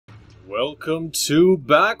Welcome to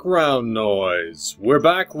Background Noise. We're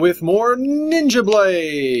back with more Ninja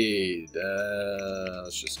Blade.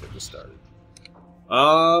 Let's just get this started.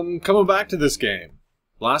 Coming back to this game.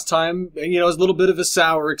 Last time, it was a little bit of a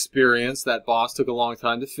sour experience. That boss took a long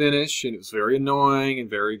time to finish, and it was very annoying and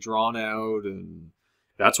very drawn out, and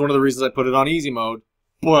that's one of the reasons I put it on easy mode,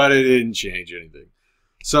 but it didn't change anything.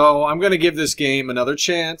 So I'm going to give this game another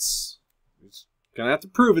chance. It's going to have to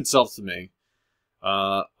prove itself to me.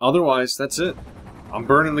 Otherwise, that's it. I'm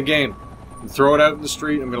burning the game. I'm throw it out in the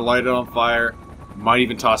street, I'm gonna light it on fire. Might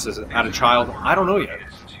even toss this at a child. I don't know yet.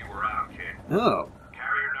 Oh.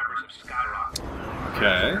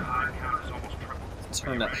 Okay.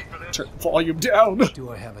 Turn the volume down.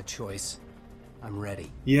 Do I have a choice? I'm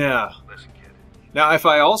ready. Yeah. Now, if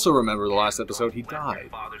I also remember the last episode, he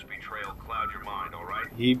died.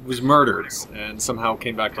 He was murdered and somehow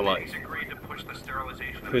came back to life.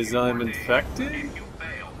 Because I'm infected?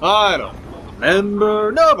 I don't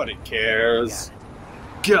remember. Nobody cares.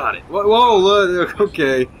 Got it. Whoa, look.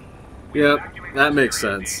 Okay. Yep, that makes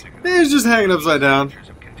sense. He's just hanging upside down.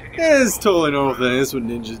 It's totally normal thing. That's what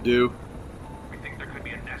ninjas do.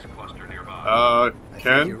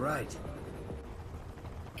 Ken? You're right.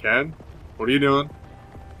 Ken? What are you doing?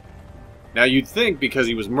 Now, you'd think because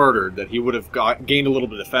he was murdered that he would have gained a little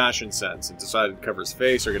bit of fashion sense and decided to cover his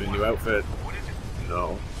face or get a new outfit.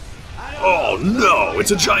 No. Oh no!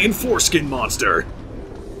 It's a giant foreskin monster!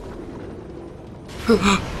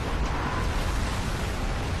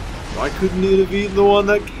 Why couldn't it have eaten the one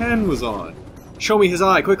that Ken was on? Show me his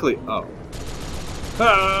eye, quickly! Oh.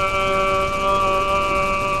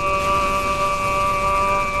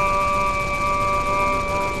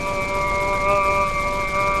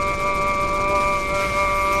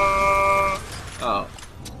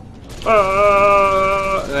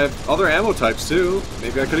 I have other ammo types too.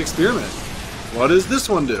 Maybe I could experiment. What does this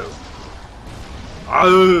one do?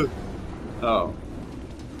 Oh.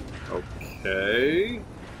 Okay.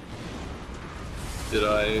 Did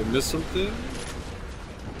I miss something?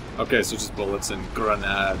 Okay, so just bullets and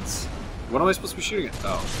grenades. What am I supposed to be shooting at?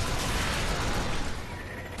 Oh.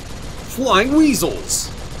 Flying weasels!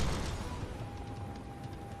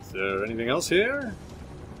 Is there anything else here?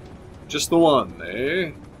 Just the one,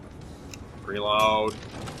 eh? Reload.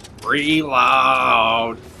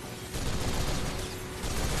 Reload!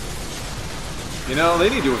 You know, they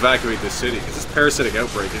need to evacuate this city, because this parasitic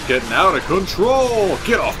outbreak is getting out of control!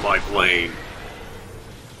 Get off my plane!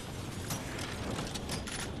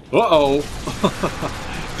 Uh-oh!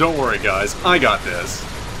 Don't worry, guys. I got this.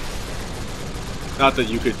 Not that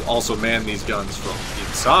you could also man these guns from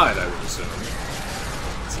inside, I would assume.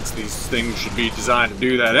 Since these things should be designed to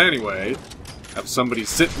do that anyway. Have somebody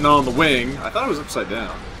sitting on the wing. I thought it was upside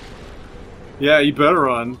down. Yeah, you better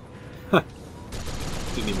run.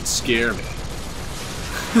 Didn't even scare me.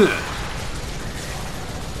 Man,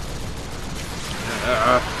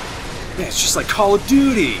 it's just like Call of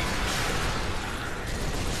Duty.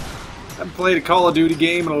 I haven't played a Call of Duty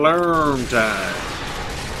game in a long time.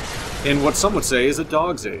 In what some would say is a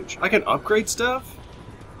dog's age. I can upgrade stuff?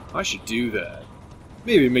 I should do that.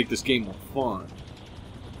 Maybe make this game more fun.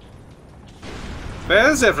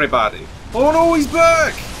 Where's everybody? Oh no, he's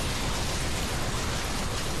back!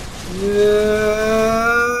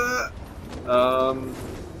 Yeah.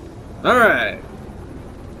 Alright.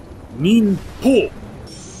 Ninpo.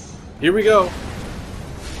 Here we go.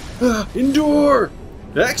 Endure!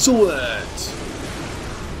 Excellent!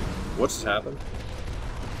 What's happened?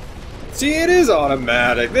 See, it is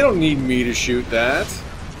automatic. They don't need me to shoot that.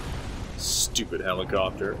 Stupid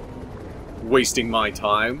helicopter. Wasting my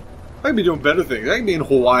time. I could be doing better things. I could be in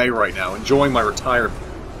Hawaii right now, enjoying my retirement.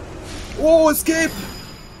 Whoa, escape!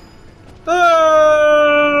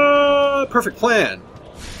 Perfect plan.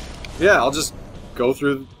 Yeah, I'll just go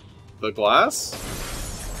through the glass?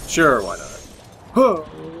 Sure, why not?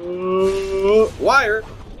 Wire!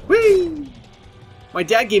 Whee! My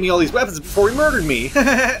dad gave me all these weapons before he murdered me.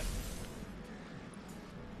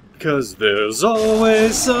 Because there's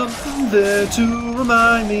always something there to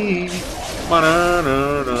remind me.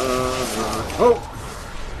 Oh!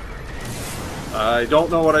 I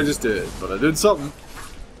don't know what I just did, but I did something.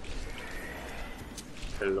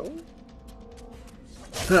 Hello?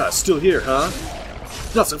 Ah, still here, huh?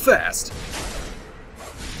 Not so fast.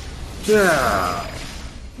 Yeah.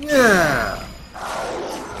 Yeah.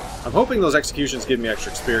 I'm hoping those executions give me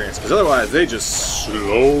extra experience, because otherwise they just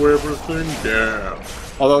slow everything down.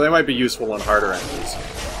 Although they might be useful on harder enemies.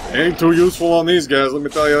 They ain't too useful on these guys, let me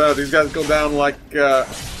tell you that. These guys go down like,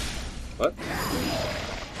 what?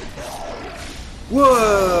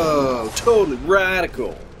 Whoa! Totally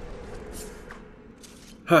radical!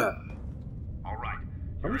 Huh.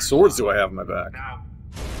 How many swords do I have in my back?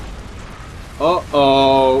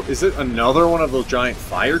 Uh-oh. Is it another one of those giant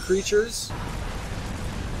fire creatures?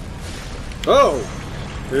 Oh!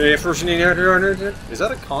 Is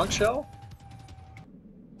that a conch shell?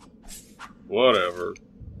 Whatever.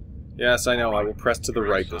 Yes, I know. I will press to the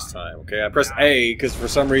right this time. Okay, I pressed A because for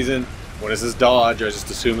some reason, when it says dodge, I just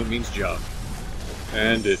assume it means jump.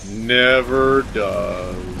 And it never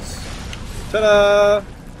does. Ta-da!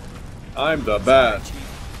 I'm the bat.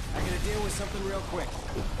 I gotta deal with something real quick.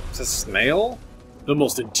 It's a snail? The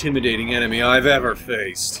most intimidating enemy I've ever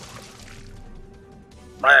faced.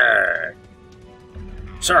 Brrr.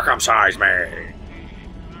 Circumcise me!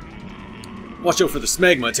 Watch out for the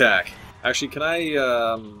smegma attack. Actually, can I,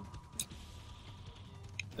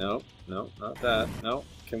 No, no, not that. No.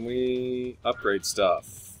 Can we upgrade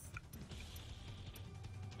stuff?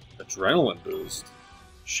 Adrenaline boost?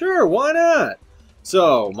 Sure, why not?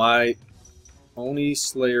 So, my Oni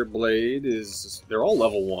Slayer Blade is... They're all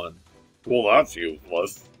level 1. Well, that's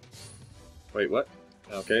useless. Wait, what?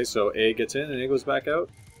 Okay, so A gets in and A goes back out?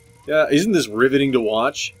 Yeah, isn't this riveting to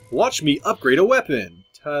watch? Watch me upgrade a weapon!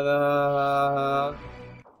 Ta-da!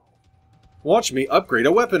 Watch me upgrade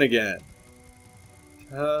a weapon again!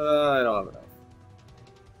 I don't have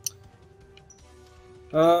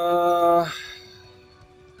enough.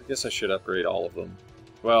 I guess I should upgrade all of them.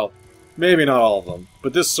 Well, maybe not all of them,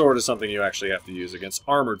 but this sword is something you actually have to use against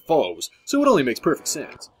armored foes, so it only makes perfect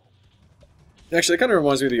sense. Actually, it kind of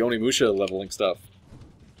reminds me of the Onimusha leveling stuff,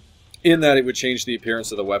 in that it would change the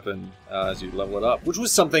appearance of the weapon as you level it up, which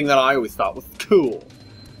was something that I always thought was cool.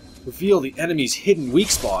 Reveal the enemy's hidden weak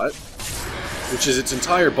spot, which is its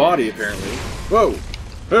entire body, apparently. Whoa!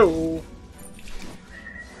 Oh!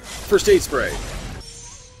 First aid spray.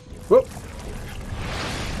 Whoop!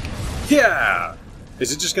 Yeah!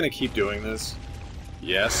 Is it just gonna keep doing this?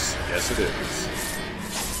 Yes. Yes, it is.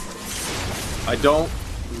 I don't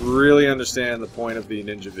really understand the point of the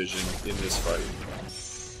ninja vision in this fight.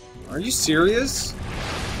 Are you serious?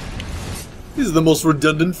 These are the most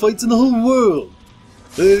redundant fights in the whole world.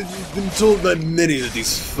 I've been told by many that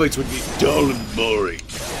these fights would be dull and boring.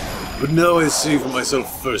 But now I see for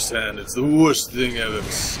myself firsthand, it's the worst thing I've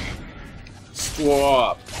ever seen.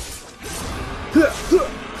 Swap.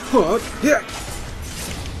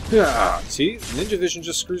 See? Ninja Vision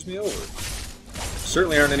just screws me over.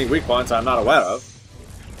 Certainly aren't any weak points I'm not aware of.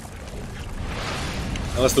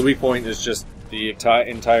 Unless the weak point is just the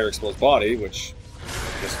entire exposed body, which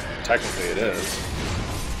I guess technically it is.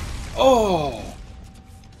 Oh!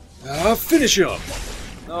 Finish him!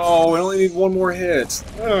 Oh, we only need one more hit.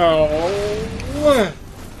 Oh!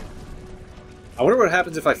 I wonder what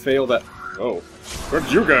happens if I fail that... Oh. Where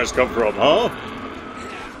did you guys come from, huh?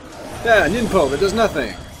 Yeah, Ninpo, that does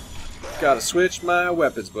nothing. Gotta switch my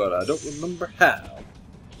weapons, but I don't remember how.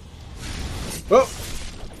 Oh!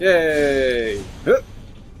 Yay! Hup.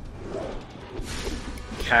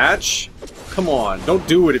 Catch? Come on, don't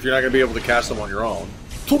do it if you're not gonna be able to catch them on your own.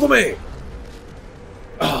 Todome!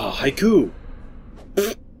 Ah, haiku!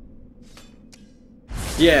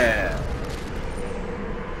 Yeah!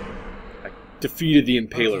 I defeated the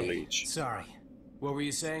Impaler Leech. Sorry. What were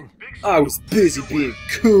you saying? I was busy being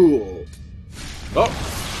cool! Oh!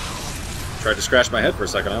 Tried to scratch my head for a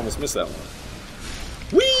second, I almost missed that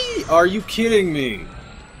one. Whee! Are you kidding me?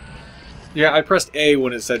 Yeah, I pressed A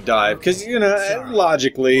when it said dive, because, you know,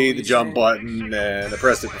 logically, the jump button, and I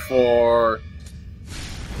pressed it before.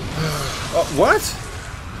 What?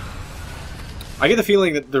 I get the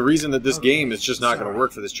feeling that the reason that this game is just not going to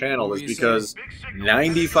work for this channel is because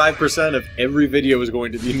 95% of every video is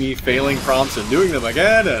going to be me failing prompts and doing them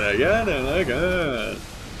again and again and again.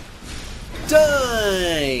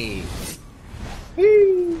 Dive!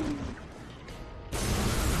 Woo!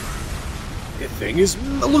 The thing is,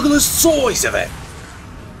 look at the size of it!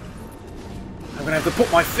 I'm gonna have to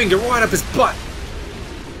put my finger right up his butt!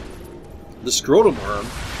 The scrotum worm.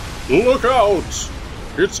 Look out!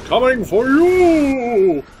 It's coming for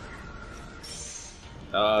you!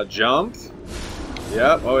 Jump?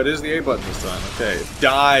 Yep, oh, it is the A button this time. Okay,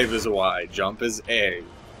 dive is Y, jump is A.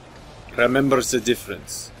 Remember the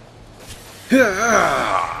difference.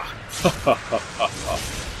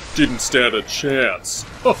 Didn't stand a chance.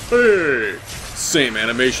 Hey! Same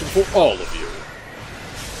animation for all of you.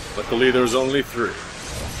 Luckily, there's only 3.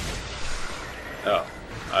 Oh,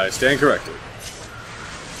 I stand corrected.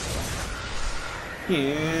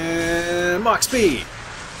 And Mach speed!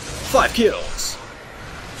 5 kills!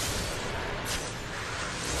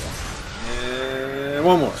 And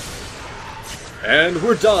one more. And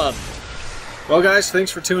we're done! Well guys,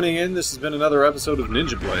 thanks for tuning in. This has been another episode of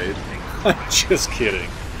Ninja Blade. I'm just kidding.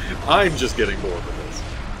 I'm just getting bored with this.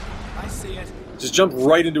 see it. Just jump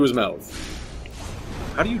right into his mouth.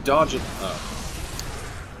 How do you dodge it? Oh.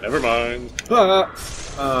 Never mind. Ah.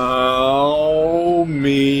 Oh,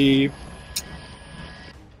 me.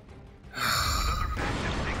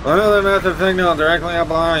 Another method signal directly up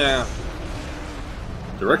below you.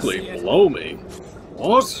 Directly below me?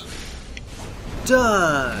 What?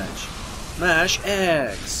 Dodge! Mash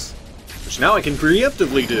X! Which now I can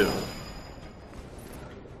preemptively do.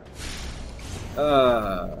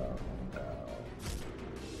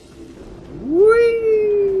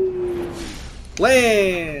 Whee!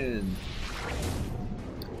 Land!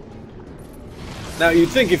 Now you'd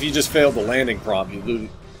think if you just failed the landing prompt, you'd lose.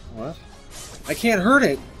 What? I can't hurt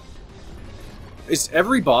it! Is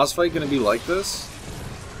every boss fight gonna be like this?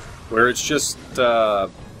 Where it's just, the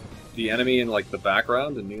enemy in, like, the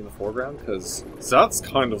background and me in the foreground? Because that's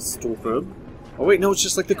kind of stupid. Oh wait, no, it's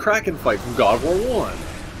just like the Kraken fight from God of War 1.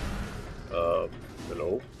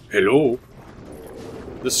 Hello? Hello?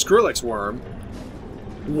 The Skrillex worm.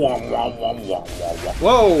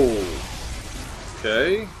 Whoa!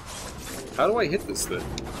 Okay. How do I hit this thing?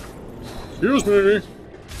 Excuse me!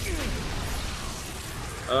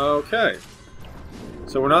 Okay.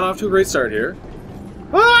 So we're not off to a great start here.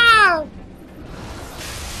 Ah!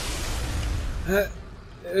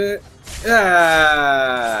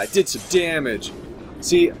 Did some damage.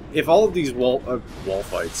 See, if all of these wall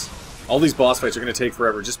fights, all these boss fights are going to take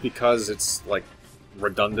forever just because it's, like,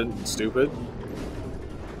 redundant and stupid,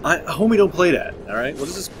 homie, don't play that, alright? What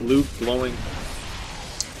is this blue glowing?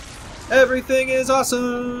 Everything is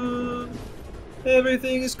awesome!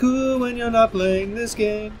 Everything is cool when you're not playing this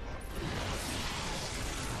game.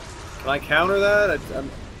 Can I counter that? I'm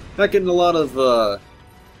not getting a lot of,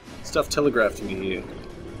 stuff telegraphed to me here.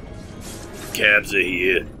 Cabs are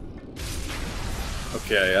here.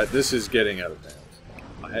 Okay, this is getting out of hand.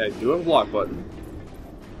 I do have a block button.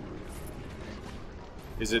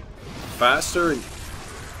 Is it faster?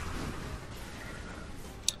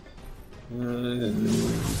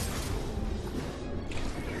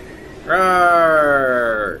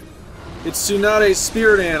 Rawr! It's Tsunade's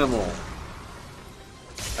spirit animal.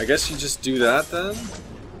 I guess you just do that then?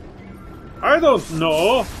 I don't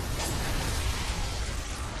know.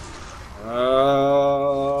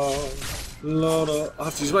 I'll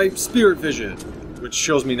have to use my spirit vision, which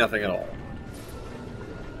shows me nothing at all.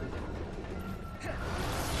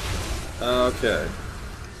 Okay.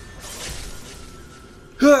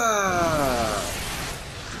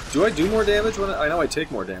 Do I do more damage when I know I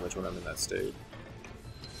take more damage when I'm in that state.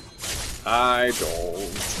 I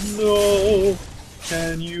don't know.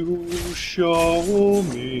 Can you show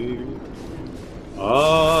me?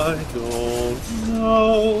 I don't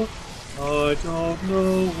know. I don't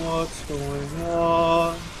know what's going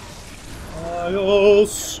on. I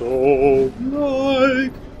also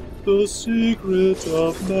like the secret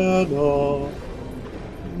of mana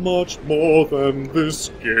much more than this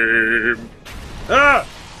game. Ah!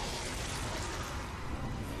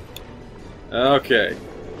 Okay.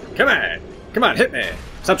 Come on! Come on, hit me!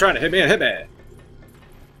 Stop trying to hit me and hit me!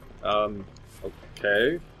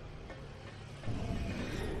 Okay.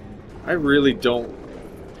 I really don't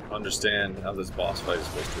understand how this boss fight is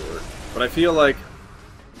supposed to work. But I feel like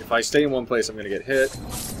if I stay in one place, I'm gonna get hit.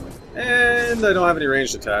 And I don't have any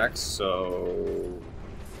ranged attacks, so...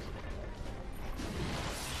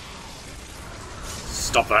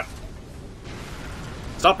 Stop that!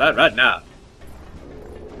 Stop that right now!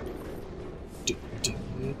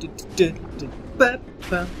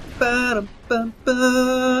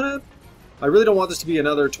 I really don't want this to be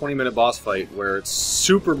another 20-minute boss fight where it's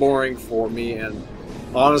super boring for me and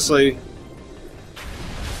honestly...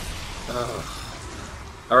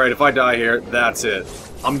 Alright, if I die here, that's it.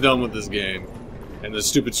 I'm done with this game. And the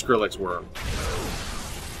stupid Skrillex worm.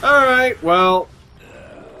 Alright, well...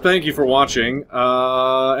 Thank you for watching,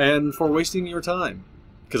 and for wasting your time.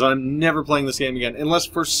 Because I'm never playing this game again. Unless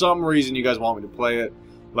for some reason you guys want me to play it,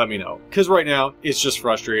 let me know. Because right now, it's just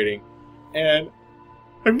frustrating. And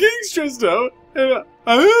I'm getting stressed out. And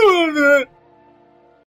I don't want that.